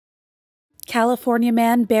California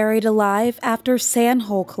man buried alive after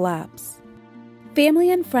sandhole collapse.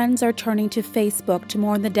 Family and friends are turning to Facebook to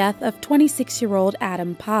mourn the death of 26-year-old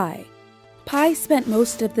Adam Pye. Pye spent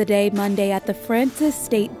most of the day Monday at the Francis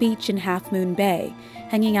State Beach in Half Moon Bay,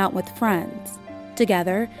 hanging out with friends.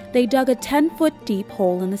 Together, they dug a 10-foot deep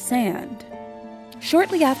hole in the sand.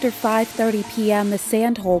 Shortly after 5:30 p.m., the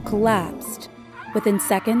sand hole collapsed. Within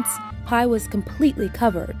seconds, Pye was completely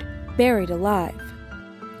covered, buried alive.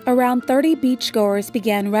 Around 30 beachgoers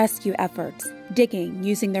began rescue efforts, digging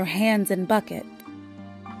using their hands and bucket.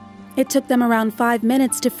 It took them around 5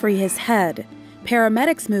 minutes to free his head.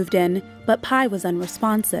 Paramedics moved in, but Pye was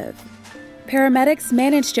unresponsive. Paramedics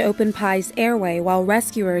managed to open Pye's airway while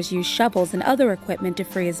rescuers used shovels and other equipment to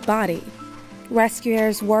free his body.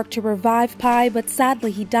 Rescuers worked to revive Pye, but sadly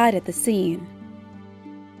he died at the scene.